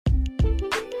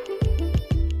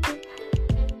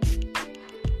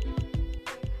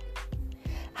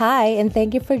Hi, and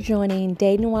thank you for joining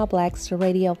Dating While Black's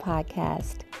radio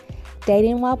podcast.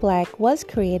 Dating While Black was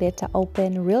created to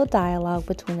open real dialogue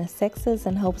between the sexes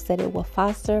in hopes that it will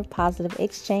foster positive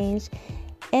exchange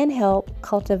and help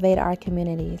cultivate our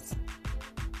communities.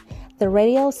 The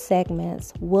radio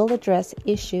segments will address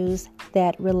issues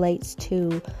that relates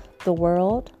to the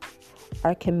world,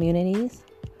 our communities,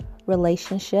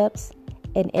 relationships,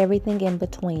 and everything in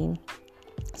between.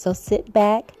 So sit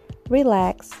back,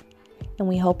 relax, and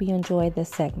we hope you enjoy this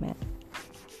segment.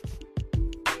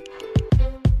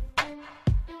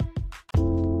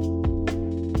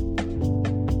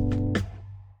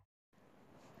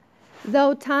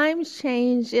 Though times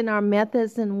change in our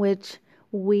methods in which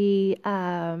we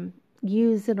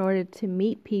use in order to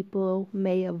meet people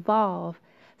may evolve,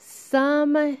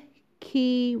 some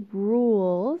key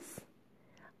rules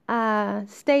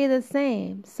stay the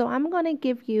same. So I'm going to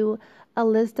give you a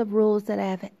list of rules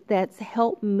that's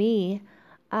helped me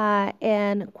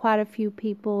and quite a few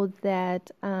people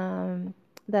that I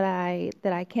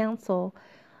counsel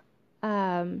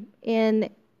in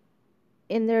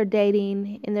their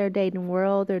dating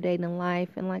world, their dating life.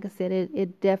 And like I said,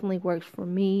 it definitely works for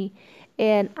me.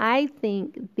 And I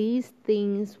think these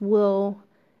things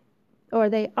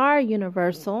they are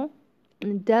universal.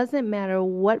 It doesn't matter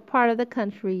what part of the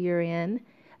country you're in.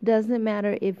 Doesn't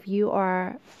matter if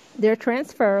they're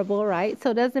transferable, right? So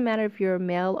it doesn't matter if you're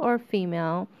male or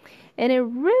female. And it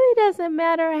really doesn't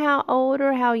matter how old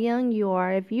or how young you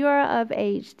are. If you are of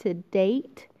age to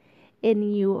date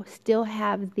and you still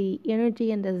have the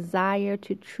energy and desire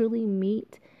to truly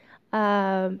meet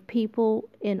people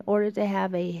in order to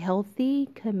have a healthy,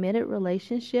 committed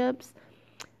relationships,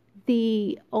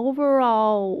 the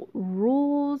overall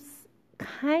rules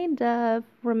kind of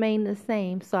remain the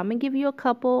same. So I'm going to give you a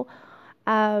couple.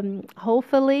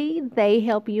 Hopefully they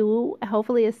help you.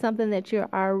 Hopefully it's something that you're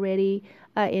already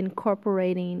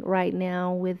incorporating right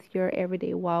now with your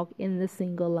everyday walk in the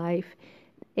single life.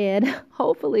 And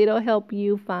hopefully it'll help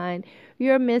you find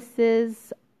your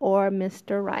Mrs. or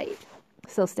Mr. Right.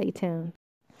 So stay tuned.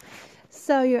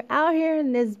 So you're out here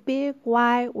in this big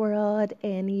wide world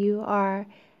and you are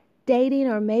dating,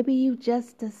 or maybe you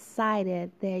just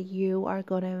decided that you are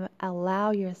going to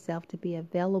allow yourself to be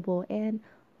available and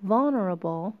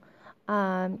vulnerable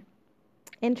and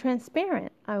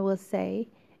transparent, I will say,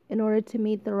 in order to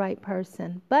meet the right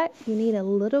person. But you need a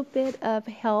little bit of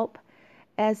help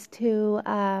as to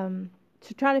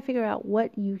try to figure out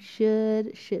what you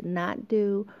should not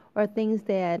do, or things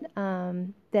that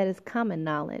is common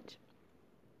knowledge.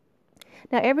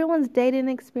 Now, everyone's dating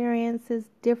experience is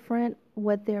different.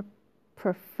 What their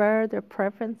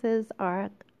preferences are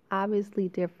obviously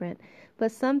different,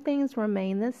 but some things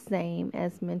remain the same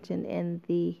as mentioned in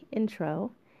the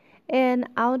intro. And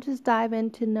I'll just dive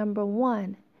into number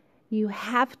one. You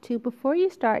have to, before you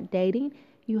start dating,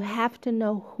 you have to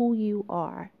know who you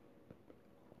are.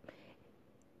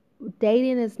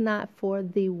 Dating is not for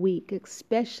the weak,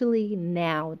 especially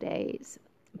nowadays.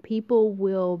 People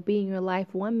will be in your life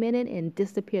 1 minute and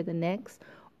disappear the next,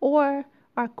 or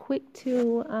are quick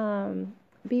to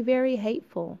be very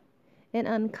hateful and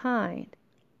unkind.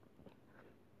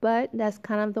 But that's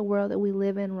kind of the world that we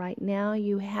live in right now.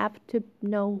 You have to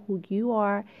know who you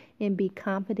are and be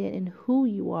confident in who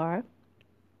you are.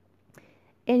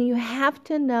 And you have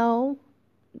to know,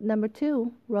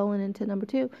 rolling into number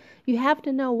two, you have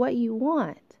to know what you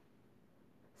want.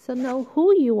 So know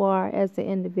who you are as an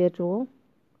individual.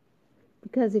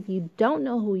 Because if you don't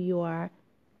know who you are,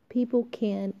 people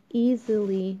can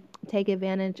easily take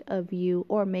advantage of you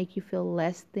or make you feel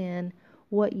less than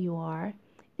what you are.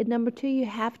 And number two, you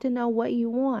have to know what you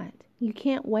want. You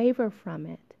can't waver from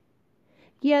it.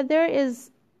 Yeah,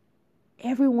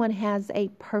 everyone has a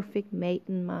perfect mate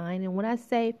in mind. And when I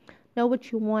say know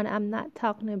what you want, I'm not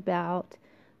talking about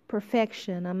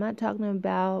perfection. I'm not talking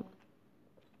about,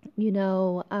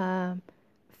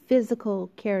 physical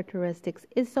characteristics.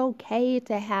 It's okay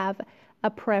to have a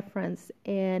preference,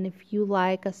 and if you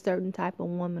like a certain type of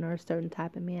woman or a certain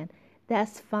type of man,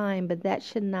 that's fine, but that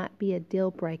should not be a deal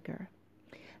breaker.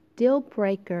 Deal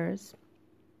breakers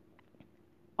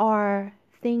are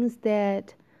things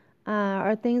that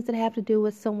have to do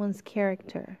with someone's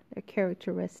character, their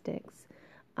characteristics,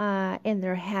 and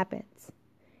their habits.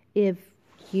 If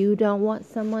you don't want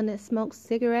someone that smokes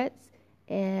cigarettes,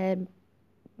 and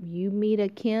you meet a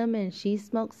Kim and she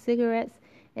smokes cigarettes,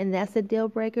 and that's a deal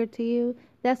breaker to you,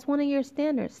 that's one of your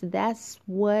standards. That's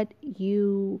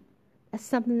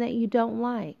something that you don't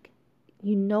like.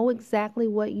 You know exactly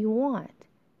what you want.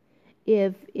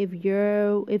 If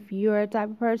you're a type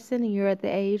of person and you're at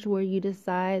the age where you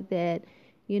decide that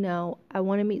I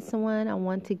want to meet someone, I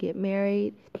want to get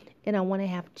married, and I want to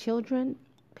have children.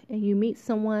 And you meet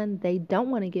someone, they don't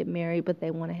want to get married, but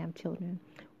they want to have children.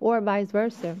 Or vice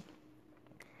versa.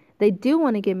 They do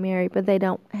want to get married, but they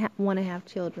don't want to have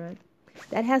children.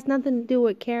 That has nothing to do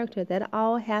with character. That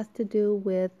all has to do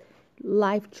with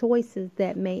life choices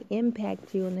that may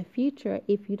impact you in the future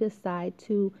if you decide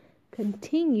to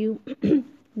continue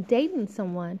dating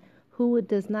someone who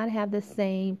does not have the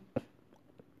same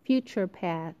future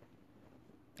path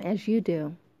as you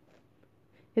do.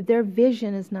 If their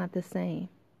vision is not the same,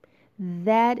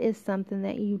 that is something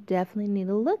that you definitely need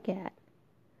to look at.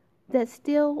 That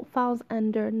still falls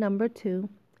under number 2,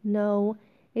 know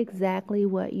exactly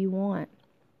what you want.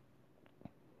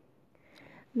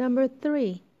 Number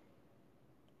 3,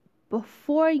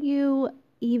 before you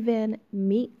even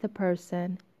meet the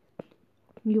person,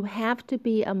 you have to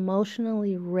be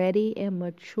emotionally ready and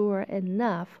mature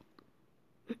enough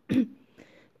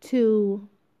to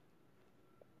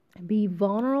be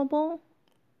vulnerable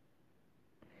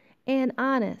and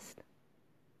honest.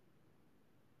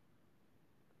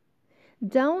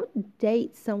 Don't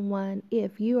date someone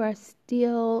if you are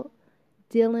still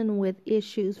dealing with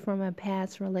issues from a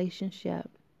past relationship.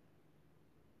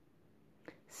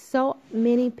 So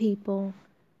many people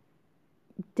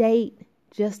date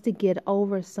just to get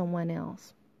over someone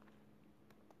else.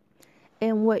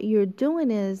 And what you're doing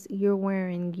is you're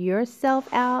wearing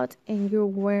yourself out and you're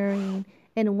wearing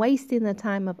and wasting the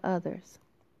time of others.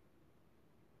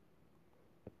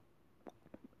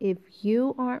 If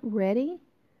you aren't ready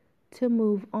to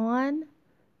move on,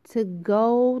 to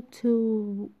go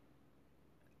to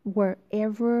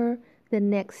wherever the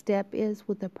next step is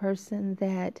with the person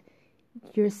that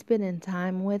you're spending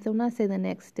time with. When I say the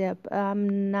next step,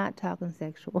 I'm not talking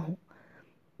sexual.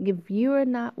 If you are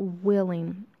not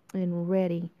willing and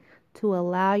ready to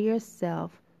allow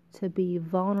yourself to be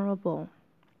vulnerable,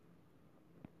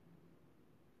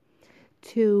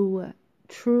 to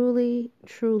truly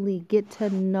get to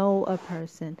know a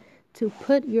person, to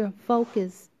put your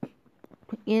focus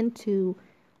into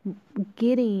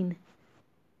getting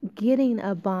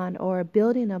a bond or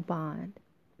building a bond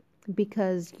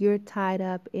because you're tied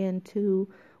up into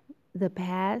the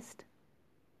past,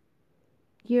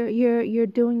 you're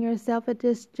doing yourself a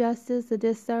disjustice, a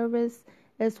disservice,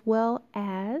 as well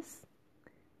as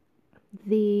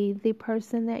the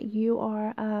person that you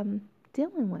are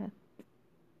dealing with.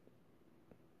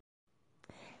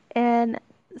 And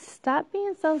stop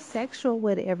being so sexual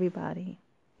with everybody.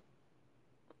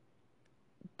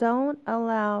 Don't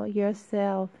allow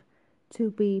yourself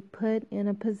to be put in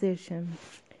a position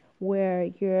where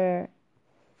you're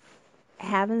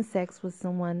having sex with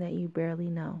someone that you barely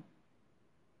know.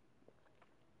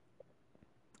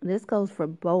 This goes for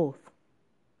both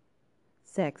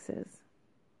sexes.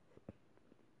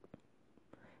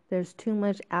 There's too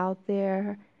much out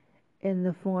there in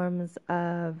the forms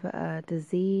of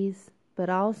disease, but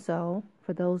also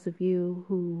for those of you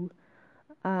who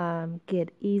get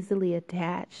easily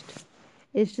attached,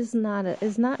 it's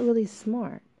not really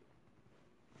smart.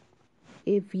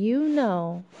 If you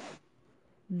know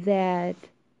that,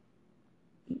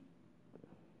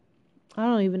 I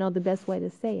don't even know the best way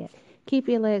to say it, keep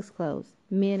your legs closed,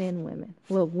 men and women.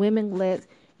 Well, women legs,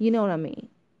 you know what I mean.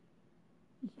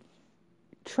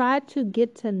 Try to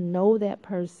get to know that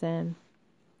person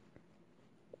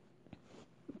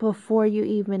before you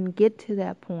even get to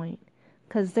that point.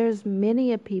 Because there's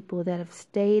many of people that have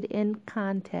stayed in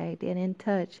contact and in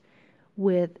touch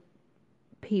with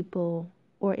people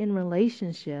or in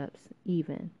relationships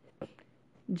even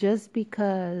just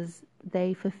because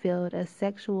they fulfilled a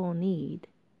sexual need.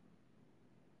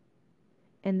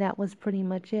 And that was pretty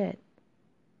much it.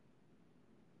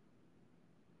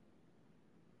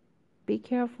 Be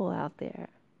careful out there.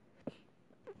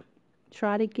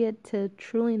 Try to get to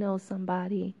truly know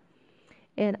somebody.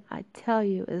 And I tell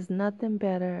you, it's nothing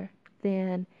better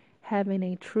than having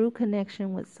a true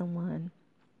connection with someone.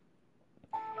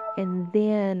 And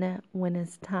then when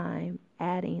it's time,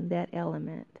 adding that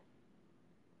element.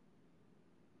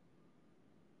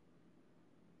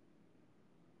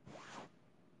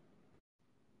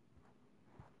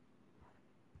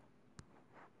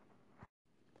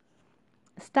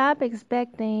 Stop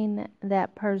expecting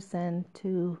that person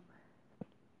to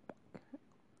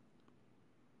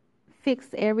fix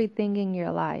everything in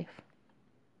your life.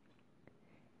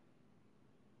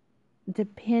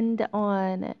 Depend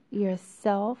on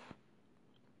yourself,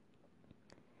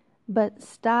 but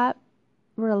stop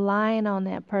relying on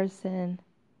that person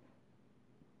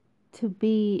to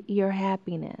be your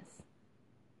happiness.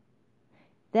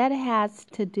 That has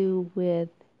to do with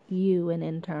you and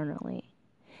internally.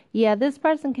 Yeah, this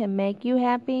person can make you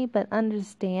happy, but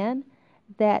understand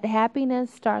that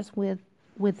happiness starts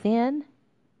within.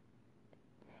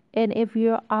 And if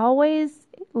you're always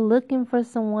looking for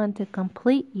someone to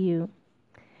complete you,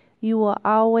 you will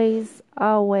always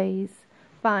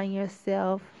find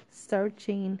yourself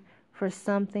searching for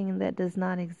something that does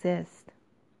not exist.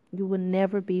 You will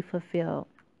never be fulfilled.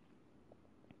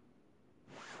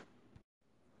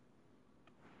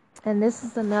 And this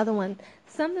is another one.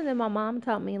 Something that my mom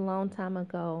taught me a long time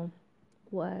ago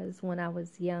was when I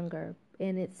was younger,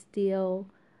 and it still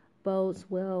bodes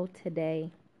well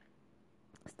today.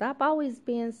 Stop always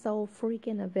being so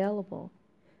freaking available.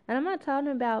 And I'm not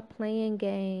talking about playing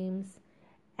games,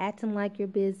 acting like you're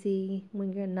busy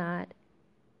when you're not.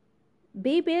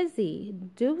 Be busy,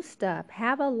 do stuff,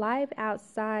 have a life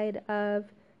outside of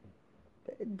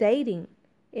dating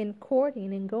and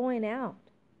courting and going out.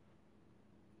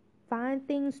 Find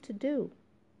things to do.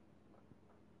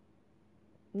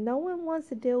 No one wants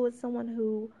to deal with someone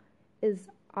who is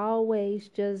always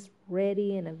just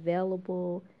ready and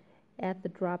available at the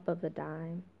drop of a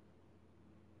dime.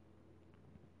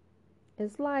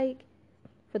 It's like,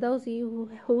 for those of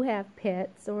you who have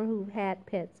pets or who had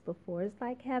pets before, it's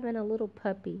like having a little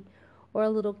puppy or a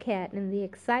little cat, and the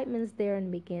excitement's there in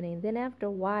the beginning. Then after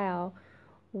a while,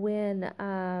 when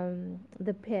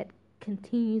the pet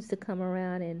continues to come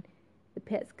around and the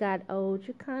pet's got old,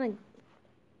 you kind of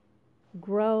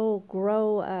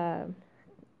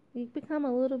you become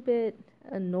a little bit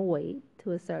annoyed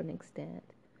to a certain extent,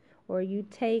 or you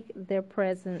take their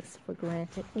presence for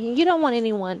granted. You don't want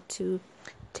anyone to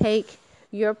take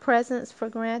your presence for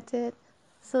granted,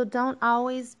 so don't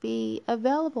always be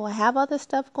available. Have other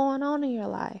stuff going on in your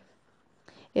life.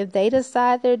 If they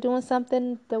decide they're doing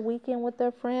something the weekend with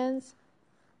their friends,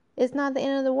 it's not the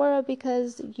end of the world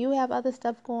because you have other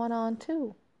stuff going on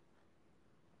too.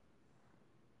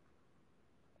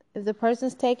 If the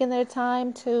person's taking their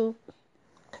time to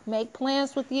make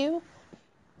plans with you,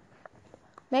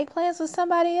 make plans with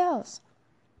somebody else.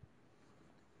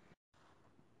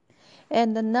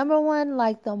 And the number one,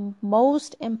 like the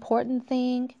most important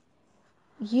thing,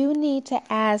 you need to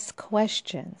ask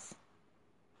questions.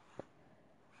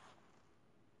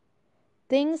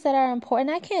 Things that are important.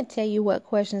 I can't tell you what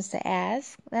questions to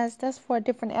ask. That's for a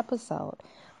different episode.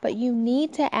 But you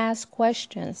need to ask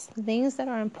questions. Things that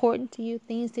are important to you,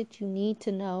 things that you need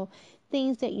to know,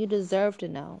 things that you deserve to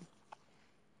know.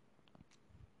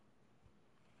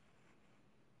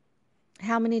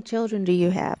 How many children do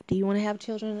you have? Do you want to have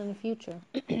children in the future?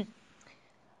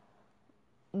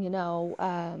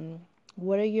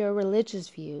 What are your religious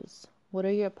views? What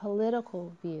are your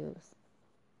political views?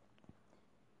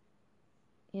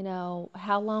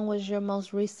 How long was your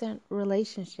most recent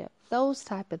relationship? Those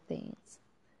type of things.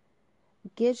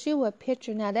 Gives you a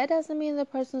picture. Now, that doesn't mean the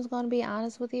person's going to be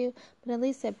honest with you, but at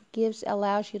least it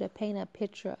allows you to paint a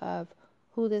picture of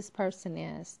who this person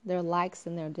is, their likes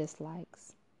and their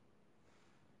dislikes.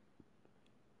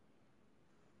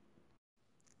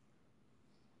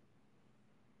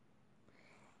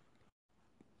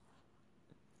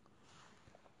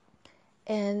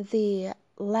 And the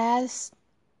last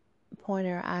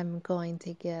pointer I'm going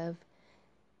to give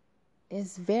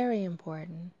is very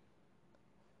important.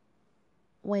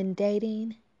 When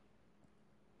dating,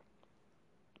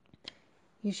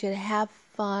 you should have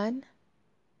fun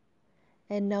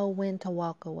and know when to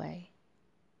walk away.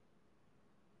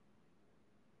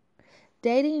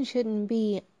 Dating shouldn't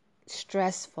be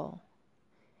stressful.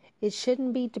 It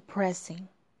shouldn't be depressing.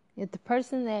 If the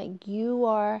person that you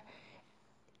are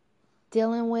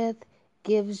dealing with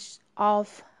gives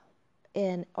off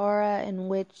an aura in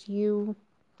which you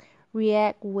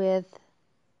react with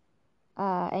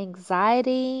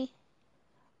anxiety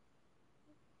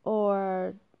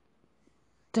or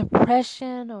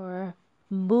depression or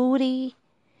moody,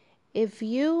 if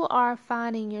you are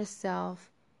finding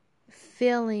yourself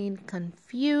feeling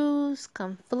confused,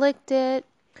 conflicted,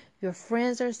 your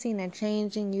friends are seeing a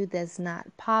change in you that's not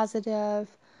positive,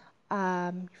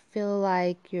 you feel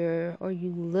like you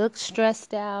look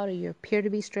stressed out, or you appear to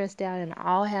be stressed out, and it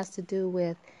all has to do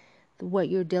with what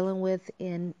you're dealing with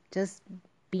in just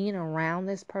being around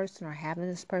this person or having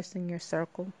this person in your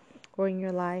circle or in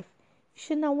your life, you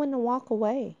should know when to walk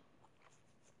away.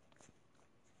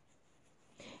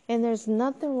 And there's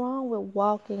nothing wrong with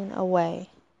walking away.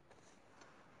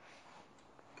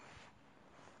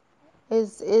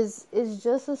 It's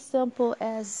just as simple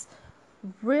as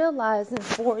realizing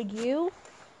for you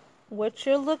what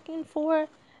you're looking for,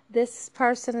 this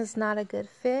person is not a good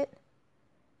fit,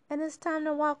 and it's time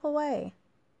to walk away.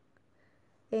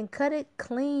 And cut it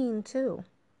clean too.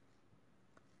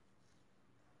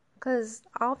 Because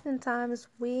oftentimes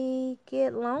we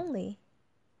get lonely.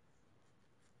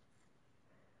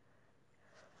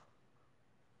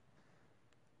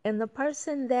 And the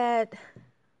person that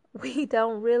we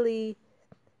don't really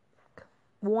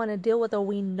want to deal with, or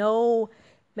we know,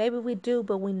 maybe we do,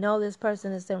 but we know this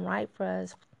person isn't right for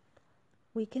us,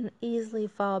 we can easily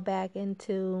fall back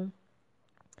into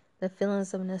the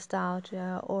feelings of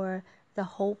nostalgia or the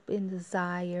hope and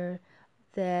desire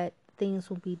that things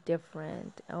will be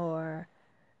different, or,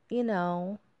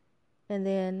 and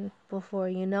then before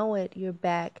you know it, you're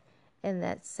back in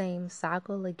that same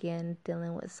cycle again,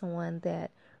 dealing with someone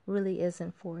that really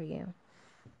isn't for you.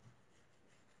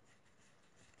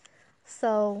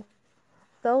 So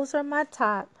those are my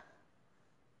top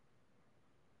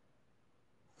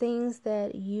things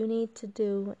that you need to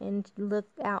do and look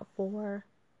out for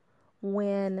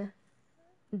when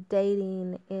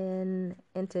dating in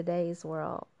today's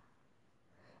world.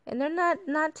 And they're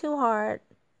not too hard,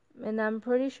 and I'm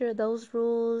pretty sure those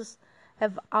rules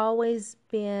have always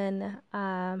been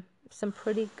some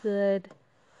pretty good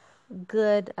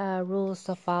rules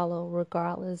to follow,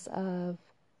 regardless of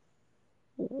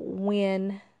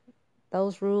when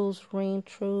those rules ring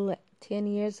true 10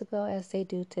 years ago as they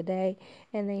do today,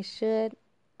 and they should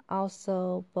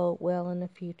also bode well in the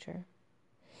future.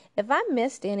 If I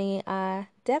missed any,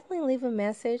 definitely leave a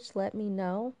message. Let me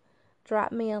know.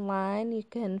 Drop me a line. You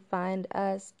can find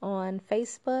us on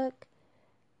Facebook,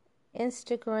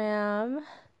 Instagram,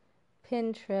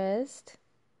 Pinterest.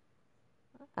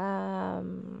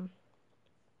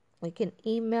 We can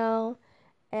email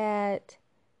at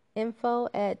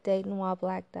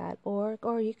info@datingwhileblack.org,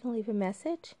 or you can leave a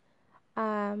message.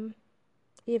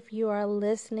 If you are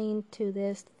listening to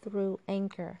this through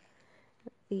Anchor,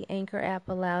 the Anchor app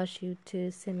allows you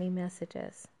to send me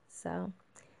messages. So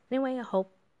anyway, I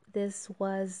hope this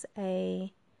was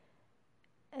a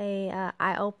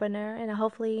eye-opener, and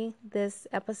hopefully this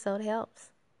episode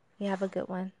helps. You have a good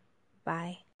one.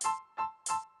 Bye.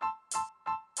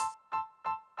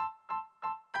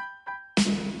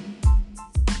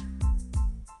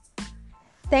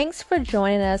 Thanks for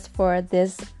joining us for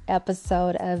this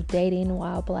episode of Dating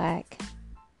While Black.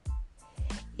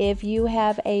 If you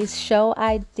have a show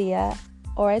idea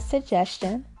or a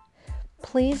suggestion,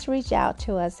 please reach out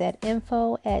to us at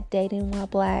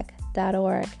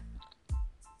info@datingwhileblack.org.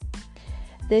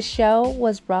 This show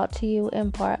was brought to you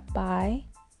in part by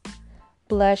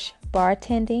Blush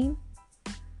Bartending,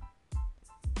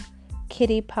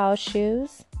 Kitty Paw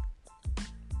Shoes,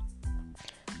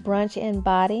 Brunch and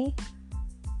Body,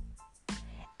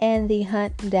 and The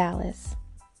Hunt Dallas.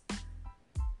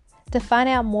 To find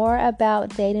out more about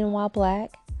Dating While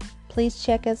Black, please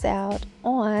check us out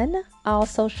on all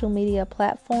social media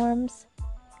platforms.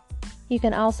 You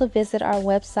can also visit our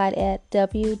website at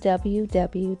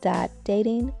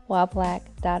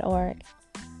www.datingwhileblack.org.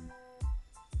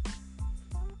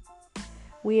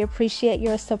 We appreciate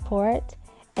your support,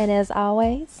 and as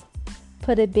always,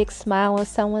 put a big smile on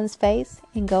someone's face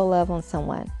and go love on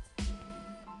someone.